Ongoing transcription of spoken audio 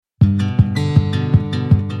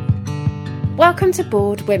Welcome to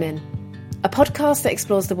Board Women, a podcast that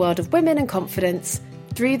explores the world of women and confidence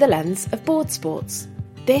through the lens of board sports.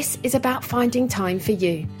 This is about finding time for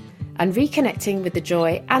you and reconnecting with the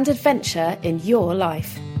joy and adventure in your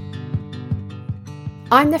life.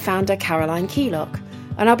 I'm the founder, Caroline Keylock,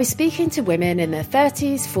 and I'll be speaking to women in their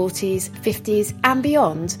 30s, 40s, 50s and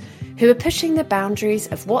beyond who are pushing the boundaries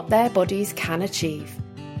of what their bodies can achieve.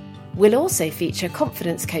 We'll also feature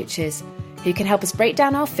confidence coaches who can help us break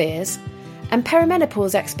down our fears, and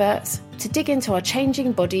perimenopause experts to dig into our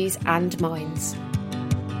changing bodies and minds.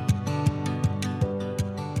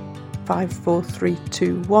 5, 4, 3,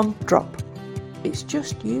 2, 1, drop. It's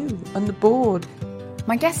just you and the board.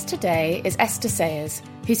 My guest today is Esther Sayers,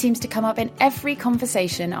 who seems to come up in every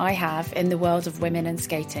conversation I have in the world of women and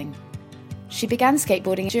skating. She began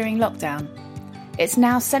skateboarding during lockdown. It's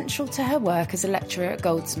now central to her work as a lecturer at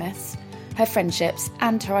Goldsmiths, her friendships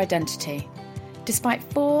and her identity. Despite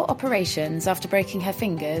 4 operations after breaking her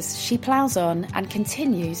fingers, she ploughs on and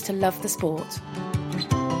continues to love the sport.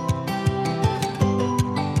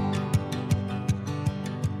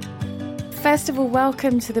 First of all,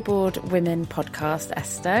 welcome to the Board Women podcast,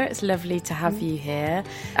 Esther. It's lovely to have you here.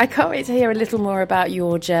 I can't wait to hear a little more about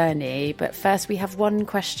your journey, but first we have one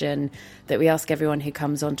question that we ask everyone who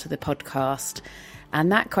comes onto the podcast.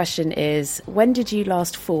 And that question is, when did you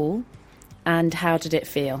last fall and how did it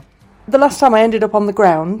feel? The last time I ended up on the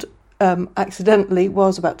ground accidentally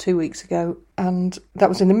was about 2 weeks ago, and that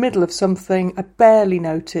was in the middle of something I barely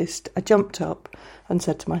noticed. I jumped up and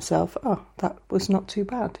said to myself, oh, that was not too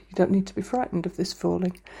bad. You don't need to be frightened of this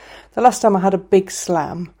falling. The last time I had a big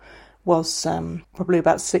slam was probably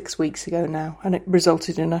about 6 weeks ago now, and it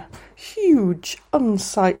resulted in a huge,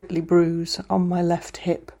 unsightly bruise on my left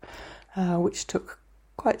hip, which took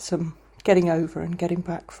quite some getting over and getting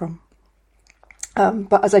back from.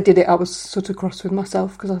 But as I did it, I was sort of cross with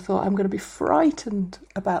myself because I thought I'm going to be frightened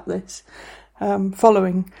about this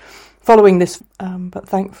following this. But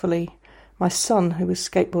thankfully, my son, who was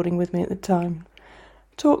skateboarding with me at the time,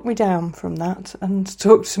 talked me down from that and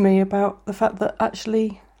talked to me about the fact that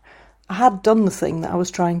actually I had done the thing that I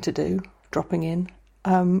was trying to do, dropping in.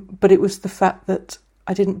 But it was the fact that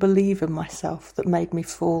I didn't believe in myself that made me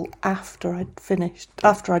fall after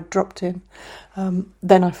I'd dropped in.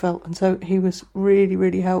 Then I felt, and so he was really,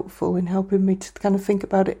 really helpful in helping me to kind of think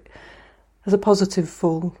about it as a positive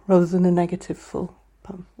fall rather than a negative fall.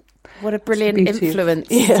 What a brilliant influence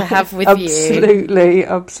to have with you.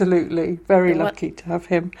 Absolutely. Very lucky to have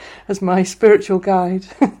him as my spiritual guide.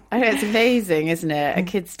 I know, it's amazing, isn't it?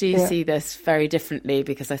 Kids do see this very differently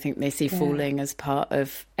because I think they see falling as part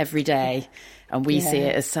of every day and we see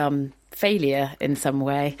it as some failure in some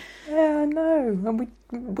way. Yeah, I know.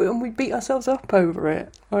 And we beat ourselves up over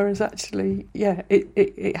it. Whereas actually,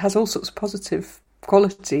 it has all sorts of positive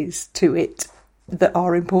qualities to it that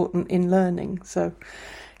are important in learning. So,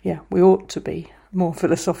 yeah, we ought to be more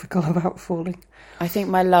philosophical about falling. I think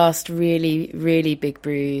my last really, really big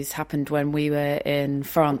bruise happened when we were in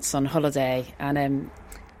France on holiday, and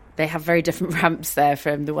they have very different ramps there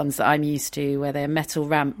from the ones that I'm used to, where they're metal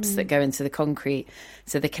ramps that go into the concrete.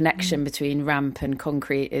 So the connection between ramp and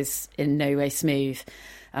concrete is in no way smooth.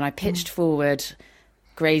 And I pitched forward,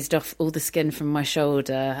 grazed off all the skin from my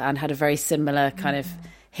shoulder and had a very similar kind of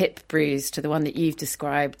hip bruise to the one that you've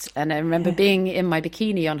described. And I remember being in my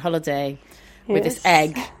bikini on holiday with this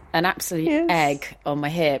egg, an absolute egg on my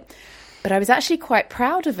hip. But I was actually quite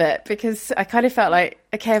proud of it because I kind of felt like,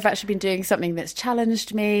 okay, I've actually been doing something that's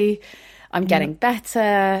challenged me. I'm getting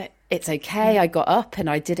better. It's okay. I got up and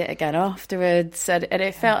I did it again afterwards. And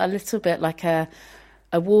it felt a little bit like a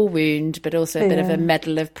war wound, but also a bit of a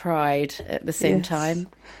medal of pride at the same time.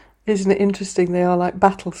 Isn't it interesting? They are like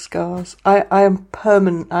battle scars. I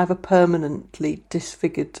have a permanently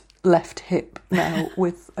disfigured left hip now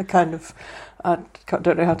with a kind of, I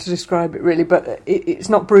don't know how to describe it really, but it's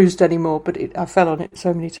not bruised anymore, but I fell on it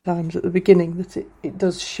so many times at the beginning that it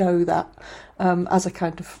does show that as a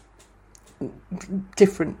kind of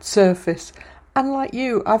different surface. And like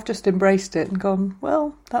you, I've just embraced it and gone,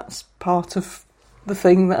 well, that's part of the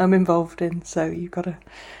thing that I'm involved in, so you've got to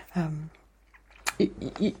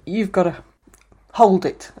hold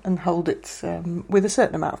it with a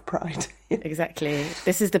certain amount of pride. Exactly.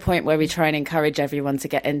 This is the point where we try and encourage everyone to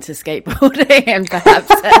get into skateboarding and perhaps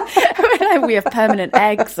we have permanent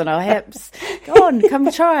eggs on our hips. Go on, come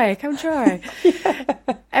try.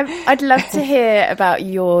 Yeah. I'd love to hear about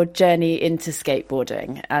your journey into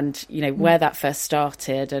skateboarding and, you know, where that first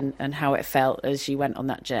started and how it felt as you went on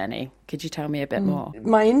that journey. Could you tell me a bit more?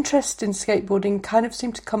 My interest in skateboarding kind of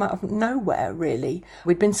seemed to come out of nowhere, really.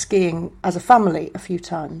 We'd been skiing as a family a few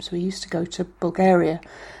times. We used to go to Bulgaria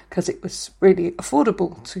because it was really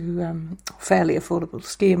affordable fairly affordable to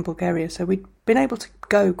ski in Bulgaria. So we'd been able to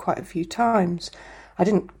go quite a few times. I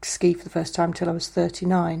didn't ski for the first time till I was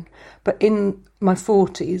 39, but in my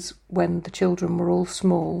 40s, when the children were all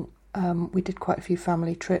small, we did quite a few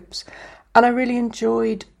family trips, and I really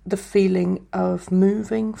enjoyed the feeling of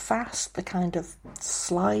moving fast, the kind of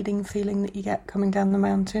sliding feeling that you get coming down the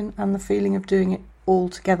mountain, and the feeling of doing it all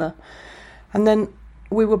together. And then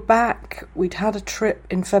we were back, we'd had a trip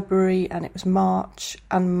in February, and it was March,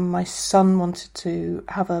 and my son wanted to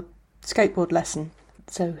have a skateboard lesson.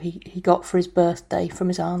 So he got for his birthday from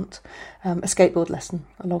his aunt a skateboard lesson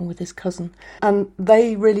along with his cousin. And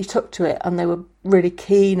they really took to it and they were really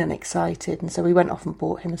keen and excited. And so we went off and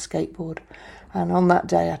bought him a skateboard. And on that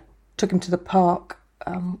day I took him to the park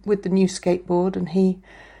with the new skateboard and he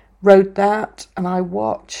rode that. And I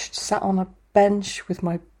sat on a bench with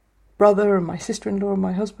my brother and my sister-in-law and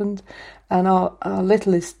my husband. And our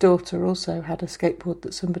littlest daughter also had a skateboard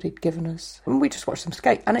that somebody had given us. And we just watched them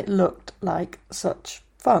skate. And it looked like such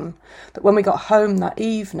fun that when we got home that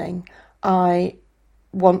evening, I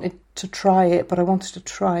wanted to try it, but I wanted to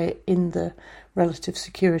try it in the relative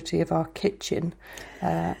security of our kitchen.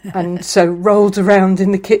 And so rolled around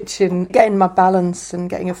in the kitchen, getting my balance and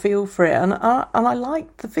getting a feel for it. And I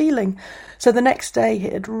liked the feeling. So the next day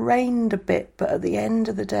it had rained a bit, but at the end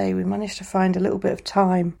of the day we managed to find a little bit of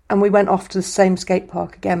time. And we went off to the same skate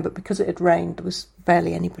park again, but because it had rained, there was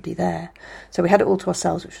barely anybody there. So we had it all to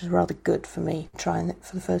ourselves, which was rather good for me, trying it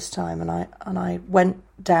for the first time. And I went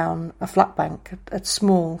down a flat bank, a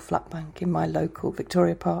small flat bank in my local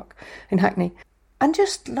Victoria Park in Hackney, and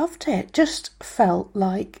just loved it. Just felt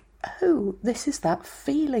like, oh, this is that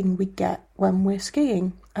feeling we get when we're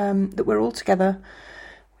skiing, that we're all together,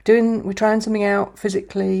 we're trying something out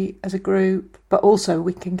physically as a group, but also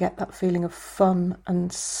we can get that feeling of fun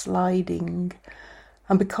and sliding.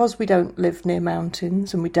 And because we don't live near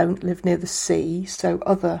mountains and we don't live near the sea, so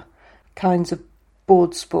other kinds of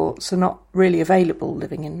board sports are not really available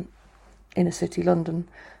living in inner city London,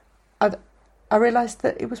 I realised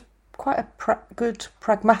that it was quite a good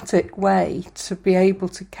pragmatic way to be able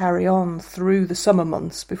to carry on through the summer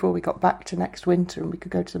months before we got back to next winter and we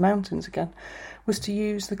could go to the mountains again, was to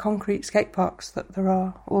use the concrete skate parks that there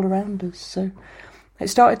are all around us. So it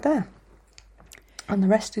started there. And the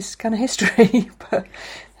rest is kind of history, but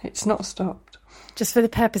it's not stopped. Just for the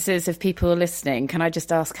purposes of people listening, can I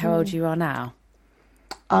just ask how old you are now?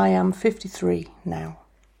 I am 53 now.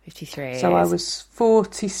 53. So I was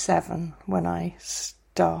 47 when I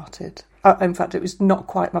started. In fact, it was not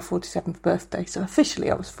quite my 47th birthday, so officially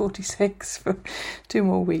I was 46 for 2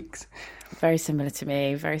 more weeks. Very similar to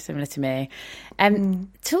me, very similar to me.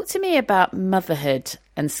 Talk to me about motherhood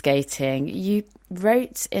and skating. You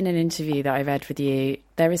wrote in an interview that I read with you,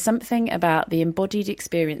 there is something about the embodied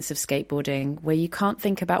experience of skateboarding where you can't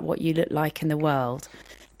think about what you look like in the world,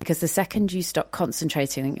 because the second you stop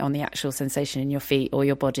concentrating on the actual sensation in your feet or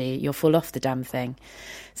your body, you'll fall off the damn thing.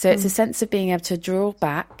 So it's a sense of being able to draw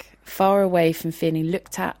back, far away from feeling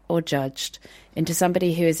looked at or judged, into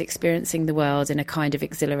somebody who is experiencing the world in a kind of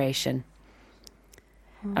exhilaration.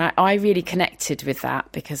 And I really connected with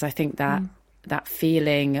that because I think that that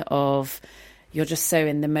feeling of you're just so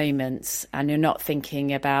in the moment and you're not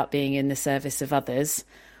thinking about being in the service of others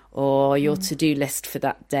or your to-do list for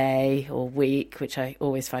that day or week, which I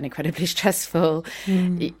always find incredibly stressful.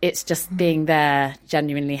 It's just being there,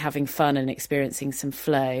 genuinely having fun and experiencing some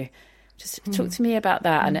flow. Just talk to me about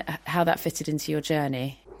that and how that fitted into your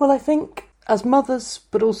journey. Well, I think as mothers,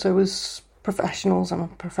 but also as professionals, I'm a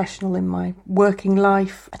professional in my working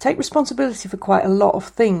life, I take responsibility for quite a lot of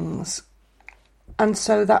things. And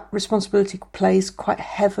so that responsibility plays quite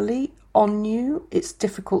heavily on you. It's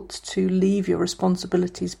difficult to leave your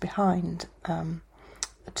responsibilities behind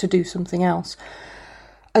to do something else.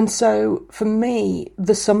 And so for me,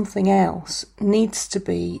 the something else needs to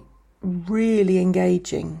be really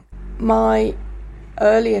engaging. My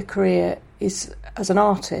earlier career is as an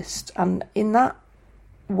artist, and in that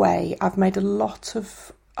way I've made a lot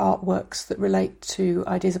of artworks that relate to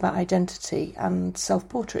ideas about identity and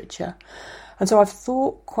self-portraiture. And so I've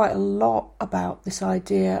thought quite a lot about this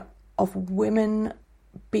idea of women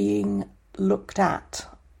being looked at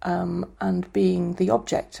and being the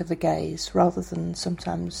object of the gaze rather than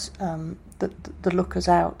sometimes the lookers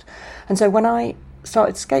out. And so when I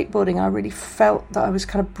started skateboarding, I really felt that I was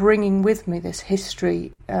kind of bringing with me this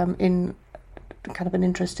history in kind of an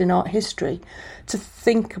interest in art history, to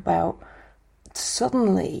think about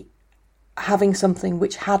suddenly having something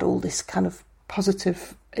which had all this kind of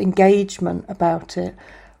positive engagement about it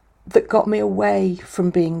that got me away from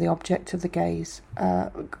being the object of the gaze,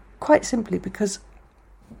 quite simply because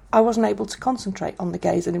I wasn't able to concentrate on the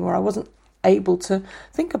gaze anymore. I wasn't able to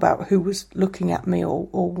think about who was looking at me or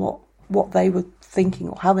what they were thinking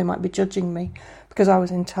or how they might be judging me, because I was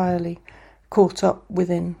entirely caught up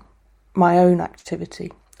within my own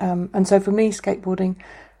activity. And so for me, skateboarding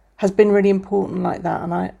has been really important like that.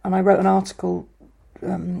 And I wrote an article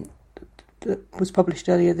that was published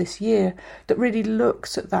earlier this year that really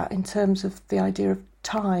looks at that in terms of the idea of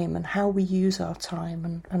time and how we use our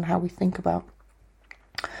time and how we think about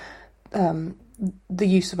the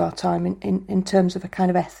use of our time in terms of a kind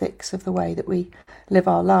of ethics of the way that we live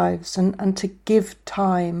our lives, and to give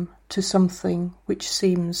time to something which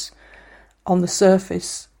seems on the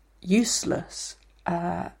surface useless,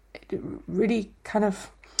 it really kind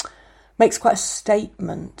of makes quite a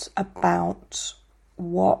statement about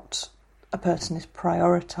what a person is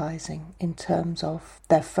prioritising in terms of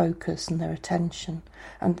their focus and their attention.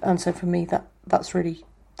 And so for me that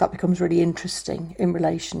becomes really interesting in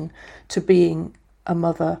relation to being a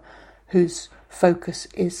mother whose focus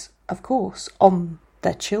is, of course, on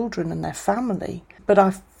their children and their family. But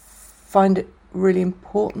I find it really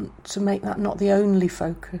important to make that not the only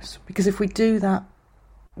focus, because if we do that,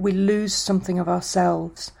 we lose something of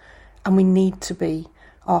ourselves, and we need to be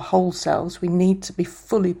our whole selves. We need to be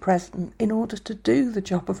fully present in order to do the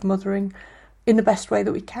job of mothering in the best way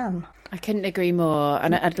that we can. I couldn't agree more,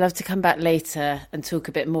 and I'd love to come back later and talk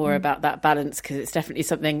a bit more about that balance, because it's definitely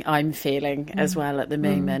something I'm feeling as well at the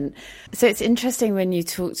moment. So it's interesting when you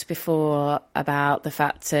talked before about the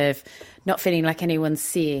fact of not feeling like anyone's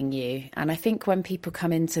seeing you, and I think when people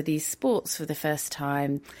come into these sports for the first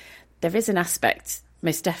time, there is an aspect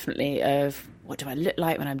most definitely of, what do I look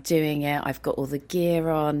like when I'm doing it? I've got all the gear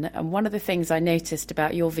on. And one of the things I noticed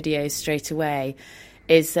about your videos straight away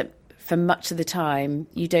is that for much of the time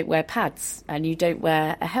you don't wear pads and you don't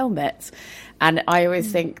wear a helmet. And I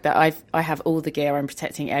always think that I have all the gear. I'm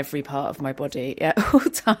protecting every part of my body at all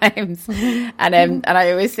times. And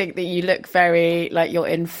I always think that you look very like you're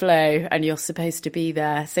in flow and you're supposed to be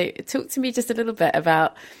there. So talk to me just a little bit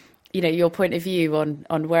about, you know, your point of view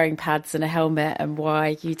on wearing pads and a helmet and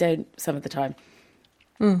why you don't some of the time.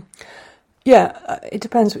 Yeah, it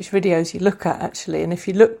depends which videos you look at, actually. And if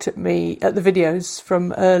you looked at me at the videos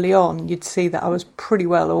from early on, you'd see that I was pretty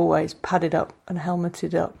well always padded up and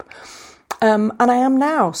helmeted up. And I am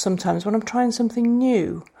now sometimes when I'm trying something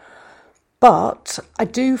new. But I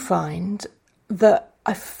do find that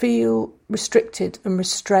I feel restricted and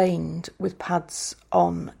restrained with pads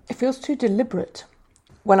on. It feels too deliberate.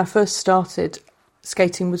 When I first started,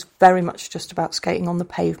 skating was very much just about skating on the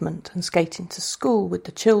pavement and skating to school with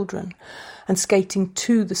the children and skating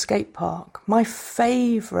to the skate park. My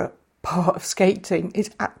favourite part of skating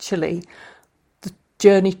is actually the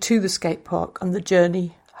journey to the skate park and the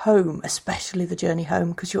journey home, especially the journey home,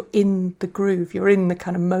 because you're in the groove, you're in the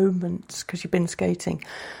kind of moments because you've been skating.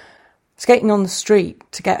 Skating on the street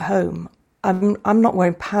to get home, I'm not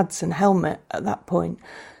wearing pads and helmet at that point.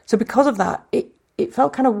 So because of that, it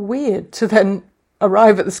felt kind of weird to then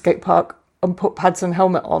arrive at the skate park and put pads and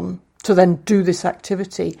helmet on to then do this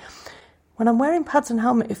activity. When I'm wearing pads and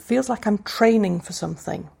helmet, it feels like I'm training for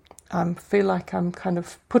something. I feel like I'm kind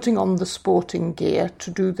of putting on the sporting gear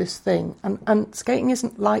to do this thing. And skating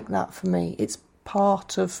isn't like that for me. It's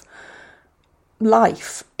part of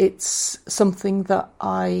life. It's something that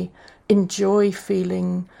I enjoy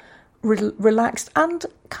feeling relaxed and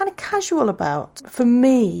kind of casual about. For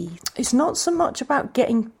me, it's not so much about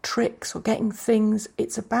getting tricks or getting things,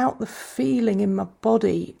 it's about the feeling in my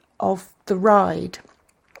body of the ride.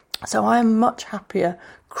 So I am much happier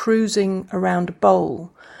cruising around a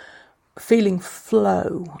bowl, feeling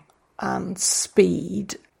flow and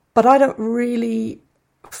speed, but I don't really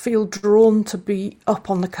feel drawn to be up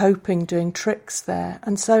on the coping doing tricks there.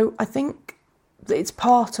 And so I think it's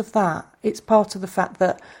part of that. It's part of the fact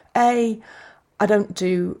that I don't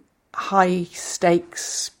do high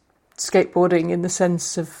stakes skateboarding in the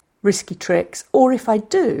sense of risky tricks, or if I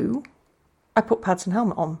do, I put pads and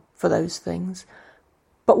helmet on for those things.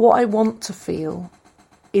 But what I want to feel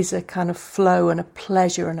is a kind of flow and a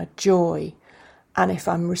pleasure and a joy. And if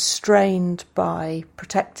I'm restrained by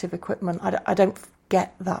protective equipment, I don't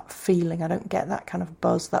get that feeling. I don't get that kind of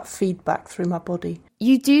buzz, that feedback through my body.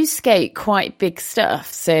 You do skate quite big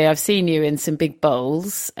stuff. So I've seen you in some big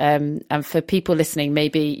bowls. And for people listening,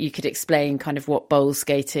 maybe you could explain kind of what bowl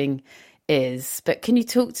skating is. But can you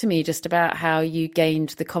talk to me just about how you gained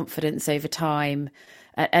the confidence over time,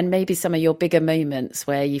 and maybe some of your bigger moments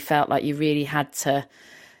where you felt like you really had to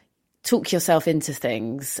talk yourself into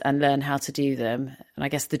things and learn how to do them? And I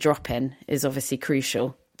guess the drop-in is obviously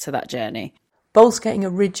crucial to that journey. Bowl skating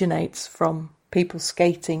originates from people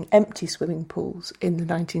skating empty swimming pools in the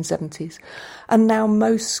 1970s. And now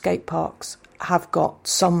most skate parks have got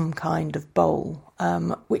some kind of bowl,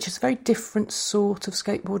 which is a very different sort of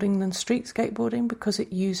skateboarding than street skateboarding because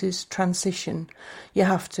it uses transition. You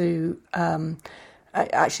have to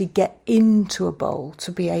actually get into a bowl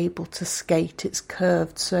to be able to skate its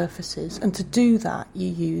curved surfaces. And to do that, you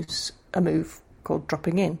use a move called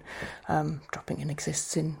dropping in. Dropping in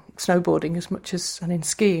exists in snowboarding as much as, and in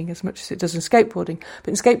skiing as much as it does in skateboarding. But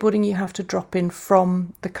in skateboarding, you have to drop in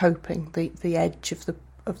from the coping, the edge of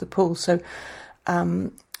the pool. So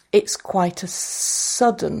it's quite a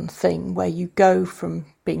sudden thing where you go from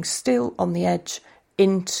being still on the edge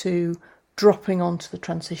into dropping onto the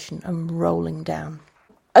transition and rolling down.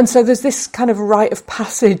 And so there's this kind of rite of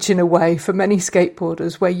passage in a way for many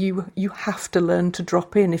skateboarders where you have to learn to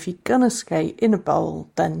drop in. If you're going to skate in a bowl,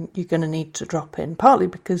 then you're going to need to drop in, partly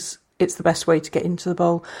because it's the best way to get into the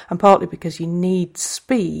bowl and partly because you need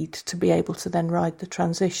speed to be able to then ride the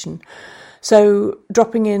transition. So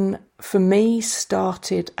dropping in for me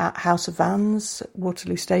started at House of Vans,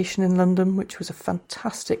 Waterloo Station in London, which was a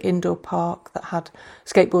fantastic indoor park that had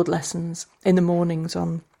skateboard lessons in the mornings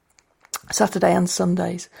on Saturday and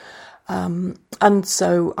Sundays. And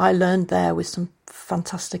so I learned there with some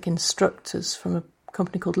fantastic instructors from a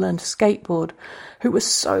company called Learn to Skateboard, who were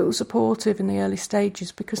so supportive in the early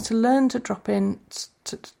stages, because to learn to drop in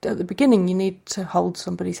at the beginning, you need to hold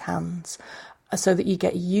somebody's hands so that you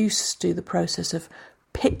get used to the process of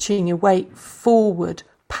pitching your weight forward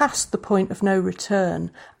past the point of no return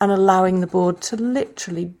and allowing the board to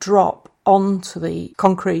literally drop onto the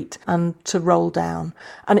concrete and to roll down.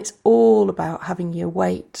 And it's all about having your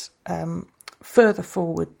weight further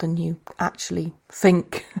forward than you actually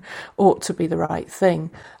think ought to be the right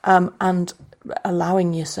thing, and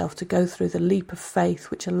allowing yourself to go through the leap of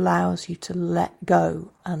faith, which allows you to let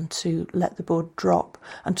go and to let the board drop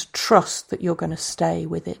and to trust that you're going to stay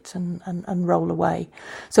with it and roll away.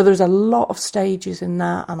 So there's a lot of stages in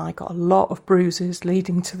that, and I got a lot of bruises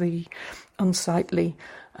leading to the unsightly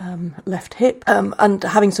left hip, and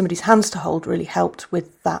having somebody's hands to hold really helped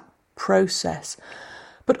with that process.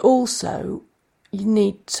 But also you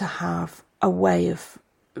need to have a way of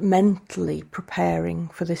mentally preparing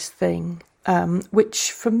for this thing,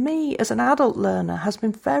 which for me as an adult learner has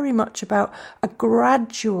been very much about a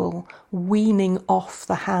gradual weaning off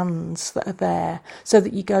the hands that are there, so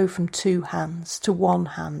that you go from two hands to one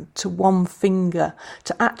hand to one finger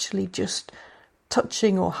to actually just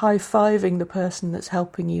touching or high-fiving the person that's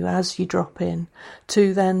helping you as you drop in,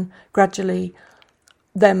 to then gradually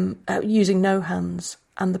them using no hands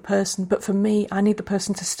and the person. But for me, I need the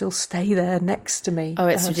person to still stay there next to me. Oh,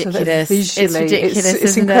 it's ridiculous. So It's ridiculous.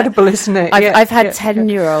 It's incredible, isn't it? I've had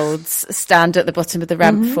 10-year-olds stand at the bottom of the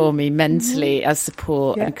ramp for me mentally as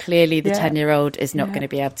support. And clearly the 10-year-old is not going to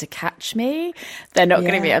be able to catch me. They're not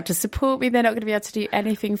going to be able to support me. They're not going to be able to do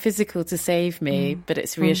anything physical to save me. But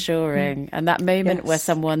it's reassuring. And that moment where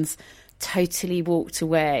someone's totally walked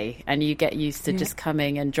away and you get used to just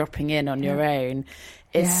coming and dropping in on your own,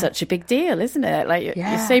 it's such a big deal, isn't it? Like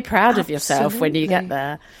you're so proud of yourself when you get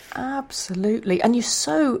there. Absolutely. And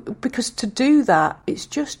because to do that, it's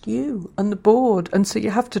just you and the board. And so you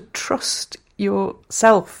have to trust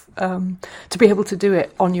yourself to be able to do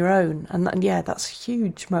it on your own. And that's a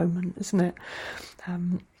huge moment, isn't it?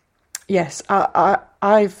 Yes,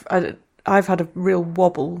 I've had a real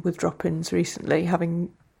wobble with drop-ins recently, having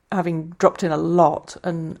dropped in a lot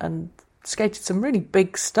and skated some really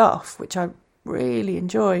big stuff, which I really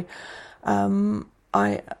enjoy.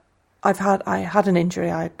 I had an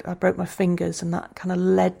injury. I broke my fingers, and that kind of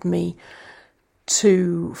led me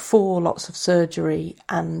to 4 lots of surgery,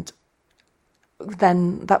 and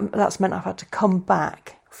then that's meant I've had to come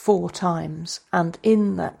back 4 times. And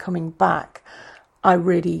in that coming back, I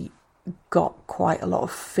really got quite a lot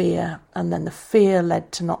of fear, and then the fear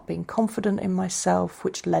led to not being confident in myself,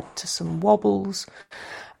 which led to some wobbles,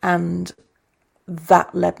 and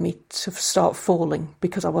that led me to start falling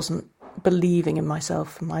because I wasn't believing in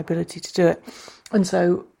myself and my ability to do it. And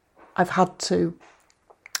so I've had to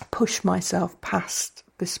push myself past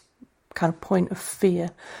this kind of point of fear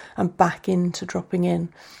and back into dropping in.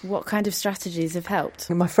 What kind of strategies have helped?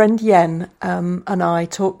 My friend Yen and I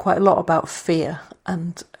talk quite a lot about fear,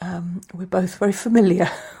 and we're both very familiar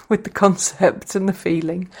with the concept and the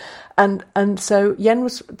feeling. And so Yen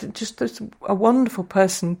was just a wonderful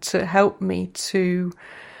person to help me to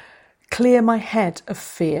clear my head of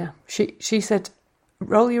fear. She said,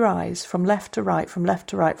 roll your eyes from left to right, from left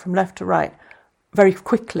to right, from left to right, very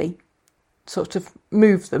quickly, sort of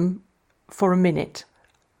move them for a minute,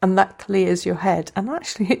 and that clears your head. And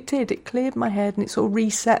actually it did. It cleared my head and it sort of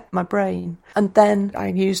reset my brain. And then I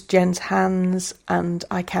used Jen's hands and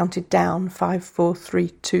I counted down 5, 4, 3,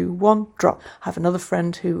 2, 1, drop. I have another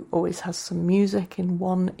friend who always has some music in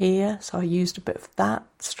one ear, so I used a bit of that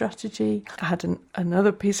strategy. I had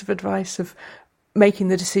another piece of advice of making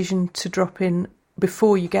the decision to drop in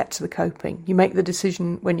before you get to the coping. You make the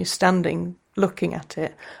decision when you're standing looking at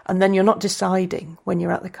it, and then you're not deciding when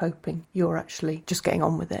you're at the coping, you're actually just getting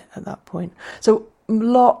on with it at that point. So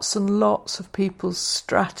lots and lots of people's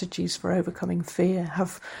strategies for overcoming fear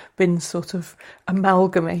have been sort of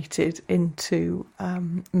amalgamated into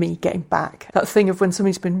me getting back. That thing of when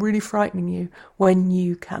somebody's been really frightening you, when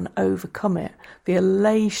you can overcome it, the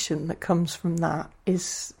elation that comes from that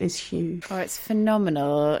is huge. Oh, it's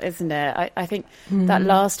phenomenal, isn't it? I think that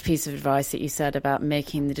last piece of advice that you said about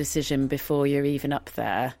making the decision before you're even up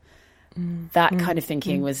there, that kind of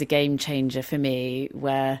thinking was a game changer for me,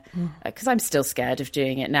 where, because I'm still scared of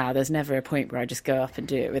doing it now, there's never a point where I just go up and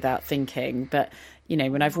do it without thinking. But, you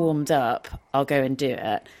know, when I've warmed up, I'll go and do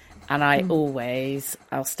it. And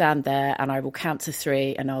I'll stand there and I will count to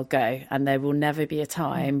 3 and I'll go. And there will never be a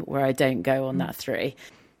time where I don't go on that 3.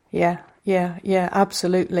 Yeah,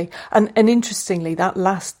 absolutely. And interestingly,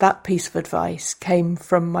 that piece of advice came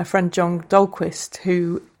from my friend John Dahlquist,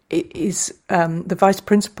 who is the vice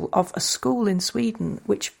principal of a school in Sweden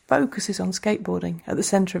which focuses on skateboarding at the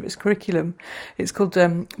centre of its curriculum. It's called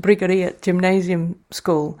Bryggeriet Gymnasium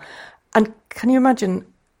School. And can you imagine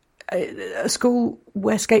a school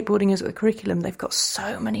where skateboarding is at the curriculum? They've got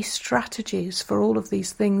so many strategies for all of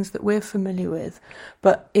these things that we're familiar with.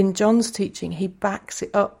 But in John's teaching, he backs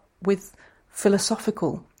it up with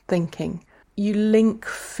philosophical thinking. You link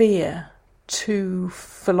fear to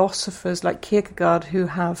philosophers like Kierkegaard who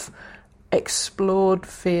have explored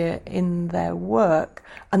fear in their work,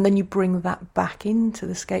 and then you bring that back into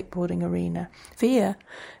the skateboarding arena. Fear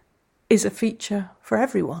is a feature for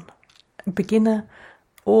everyone, beginner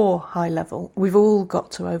or high level. We've all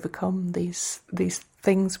got to overcome these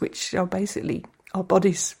things which are basically our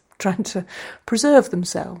bodies trying to preserve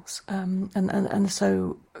themselves, and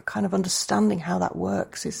so kind of understanding how that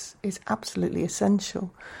works is absolutely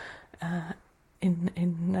essential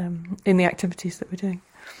in the activities that we're doing.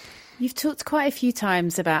 You've talked quite a few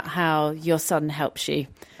times about how your son helps you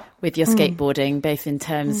with your skateboarding, both in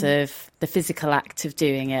terms of the physical act of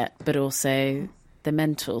doing it, but also the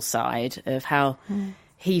mental side of how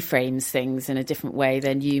he frames things in a different way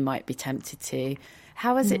than you might be tempted to.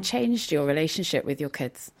 How has it changed your relationship with your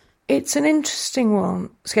kids? It's an interesting one,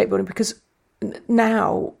 skateboarding, because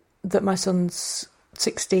now that my son's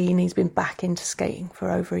 16, he's been back into skating for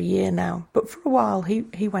over a year now. But for a while,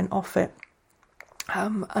 he went off it.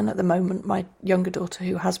 And at the moment, my younger daughter,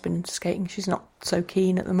 who has been into skating, she's not so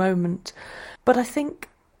keen at the moment. But I think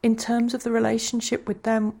in terms of the relationship with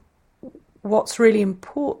them, what's really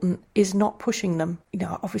important is not pushing them. You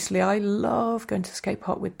know, obviously, I love going to the skate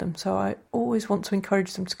park with them, so I always want to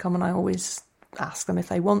encourage them to come, and I always ask them if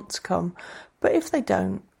they want to come. But if they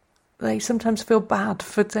don't, they sometimes feel bad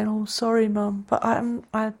for saying, "Oh, sorry, Mum." But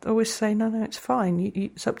I always say, "No, it's fine.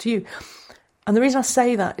 It's up to you." And the reason I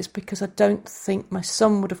say that is because I don't think my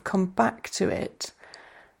son would have come back to it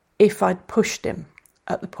if I'd pushed him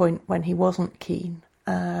at the point when he wasn't keen.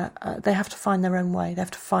 They have to find their own way. They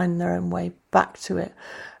have to find their own way back to it.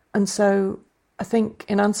 And so I think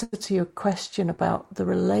in answer to your question about the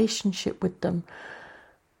relationship with them,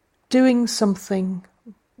 doing something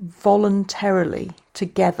voluntarily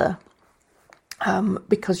together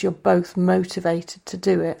because you're both motivated to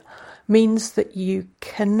do it means that you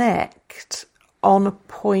connect on a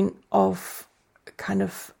point of kind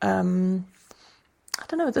of, I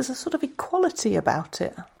don't know, there's a sort of equality about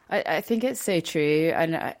it. I think it's so true.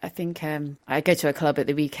 And I think I go to a club at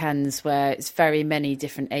the weekends where it's very many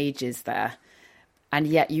different ages there. And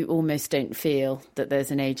yet you almost don't feel that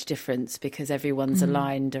there's an age difference because everyone's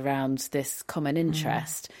aligned around this common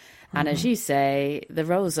interest. And as you say, the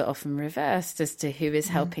roles are often reversed as to who is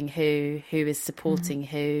helping who is supporting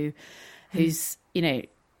who's, you know,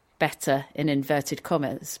 better in inverted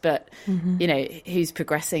commas, but you know, who's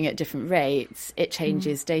progressing at different rates. It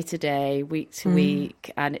changes day to day, week to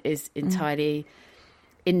week, and is entirely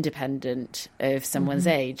independent of someone's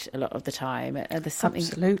age a lot of the time. And there's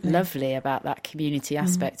something lovely about that community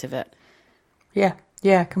aspect of it.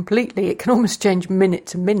 Yeah, completely. It can almost change minute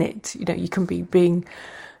to minute. You know, you can be being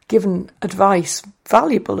given advice,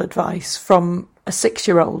 valuable advice from a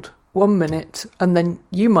 6-year-old 1 minute, and then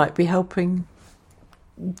you might be helping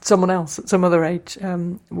someone else at some other age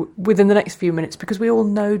within the next few minutes, because we all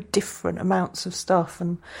know different amounts of stuff,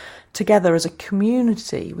 and together as a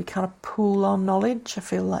community we kind of pool our knowledge. I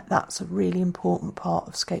feel like that's a really important part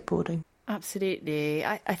of skateboarding. Absolutely.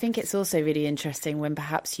 I think it's also really interesting when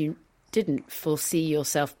perhaps you didn't foresee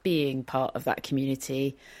yourself being part of that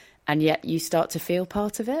community, and yet you start to feel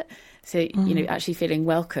part of it. So, you know, actually feeling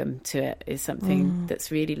welcome to it is something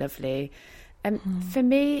that's really lovely. For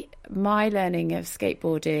me, my learning of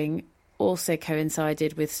skateboarding also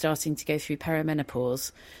coincided with starting to go through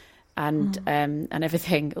perimenopause and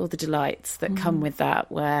everything, all the delights that come with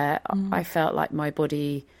that, where I felt like my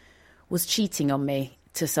body was cheating on me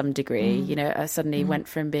to some degree. You know, I suddenly went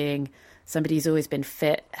from being somebody who's always been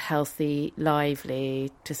fit, healthy,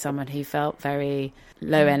 lively, to someone who felt very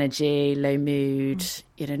low energy, low mood,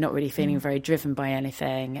 you know, not really feeling very driven by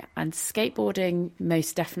anything. And skateboarding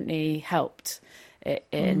most definitely helped. It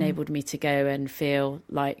enabled me to go and feel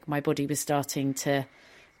like my body was starting to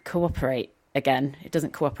cooperate again. It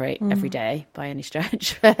doesn't cooperate every day by any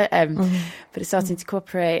stretch, but it's starting to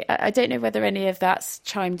cooperate. I don't know whether any of that's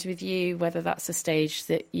chimed with you, whether that's a stage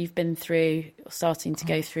that you've been through or starting to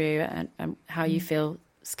go through, and how you feel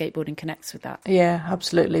skateboarding connects with that. Yeah,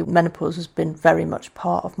 absolutely. Menopause has been very much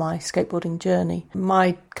part of my skateboarding journey.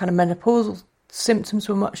 My kind of menopausal symptoms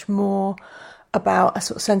were much more about a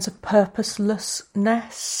sort of sense of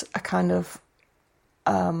purposelessness, a kind of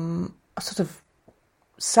a sort of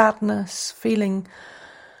sadness, feeling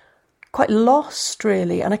quite lost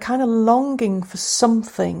really, and a kind of longing for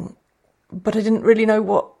something, but I didn't really know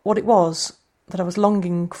what it was that I was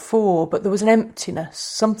longing for. But there was an emptiness,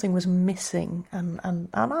 something was missing, and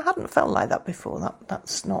I hadn't felt like that before.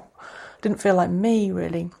 Didn't feel like me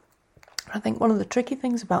really. I think one of the tricky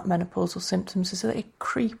things about menopausal symptoms is that they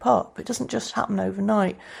creep up. It doesn't just happen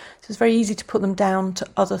overnight, so it's very easy to put them down to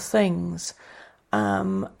other things.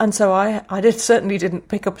 And so I certainly didn't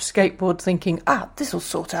pick up a skateboard thinking, this will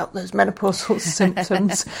sort out those menopausal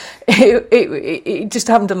symptoms. It just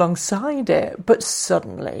happened alongside it. But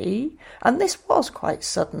suddenly, and this was quite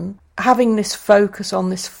sudden, having this focus on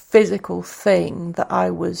this physical thing that I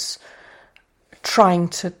was trying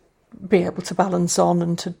to be able to balance on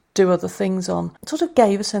and to do other things on, sort of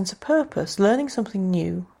gave a sense of purpose. Learning something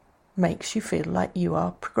new makes you feel like you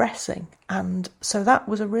are progressing. And so that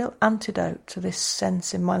was a real antidote to this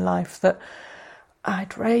sense in my life that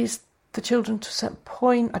I'd raised the children to a certain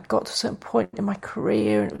point, I'd got to a certain point in my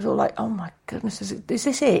career, and it was all like, oh my goodness, is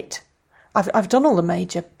this it? I've done all the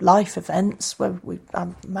major life events where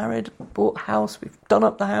I'm married, bought a house, we've done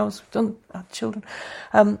up the house, we've done our children.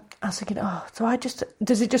 I was thinking,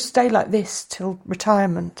 does it just stay like this till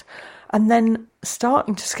retirement? And then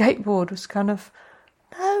starting to skateboard was kind of,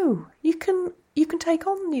 no, you can take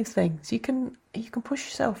on new things. You can push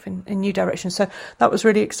yourself in new directions. So that was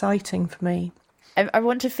really exciting for me. I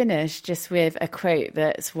want to finish just with a quote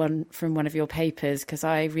that's from one of your papers, because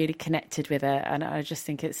I really connected with it, and I just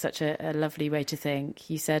think it's such a lovely way to think.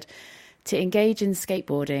 You said, to engage in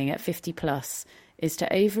skateboarding at 50 plus is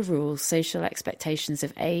to overrule social expectations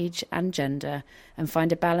of age and gender and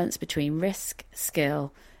find a balance between risk,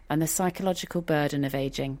 skill, and the psychological burden of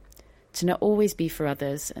ageing. To not always be for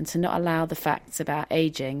others, and to not allow the facts about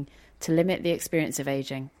ageing to limit the experience of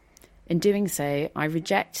ageing. In doing so, I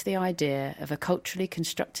reject the idea of a culturally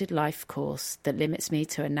constructed life course that limits me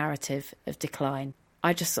to a narrative of decline.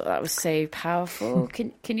 I just thought that was so powerful.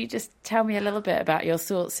 Can you just tell me a little bit about your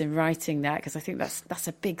thoughts in writing that? Because I think that's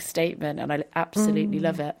a big statement, and I absolutely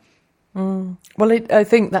love it. Well, I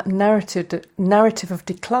think that narrative of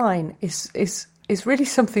decline is really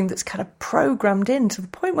something that's kind of programmed in to the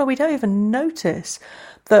point where we don't even notice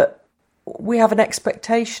that we have an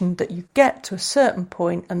expectation that you get to a certain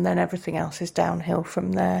point and then everything else is downhill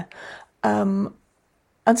from there. And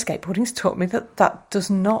skateboarding's taught me that does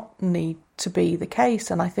not need to be the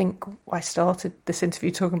case. And I think I started this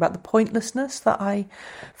interview talking about the pointlessness that I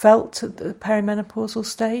felt at the perimenopausal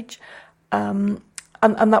stage. And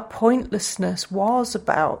that pointlessness was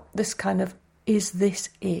about this kind of, is this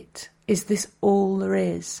it? Is this all there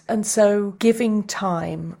is? And so giving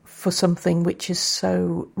time for something which is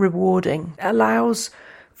so rewarding allows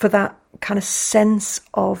for that kind of sense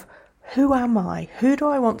of who am I? Who do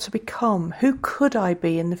I want to become? Who could I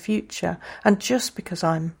be in the future? And just because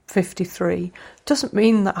I'm 53 doesn't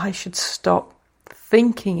mean that I should stop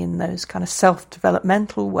thinking in those kind of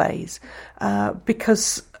self-developmental ways,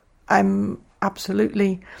 because I'm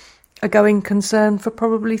absolutely a going concern for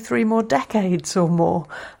probably 3 more decades or more.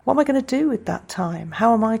 What am I going to do with that time?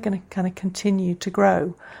 How am I going to kind of continue to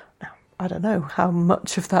grow? Now, I don't know how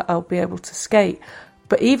much of that I'll be able to skate,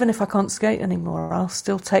 but even if I can't skate anymore, I'll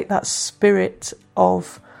still take that spirit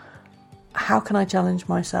of how can I challenge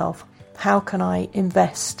myself? How can I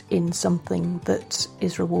invest in something that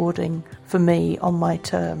is rewarding for me on my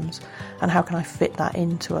terms? And how can I fit that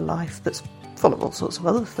into a life that's full of all sorts of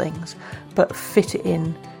other things, but fit it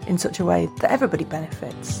in such a way that everybody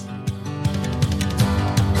benefits?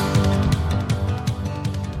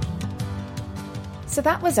 So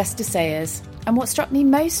that was Esther Sayers, and what struck me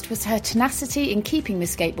most was her tenacity in keeping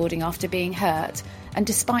with skateboarding after being hurt, and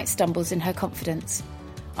despite stumbles in her confidence.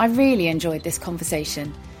 I really enjoyed this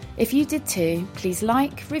conversation. If you did too, please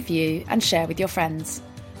like, review and share with your friends.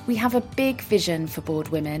 We have a big vision for Bored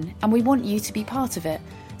Women and we want you to be part of it.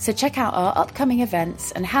 So check out our upcoming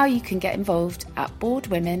events and how you can get involved at Bored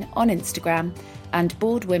Women on Instagram and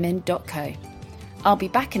boredwomen.co. I'll be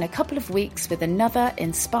back in a couple of weeks with another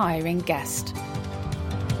inspiring guest.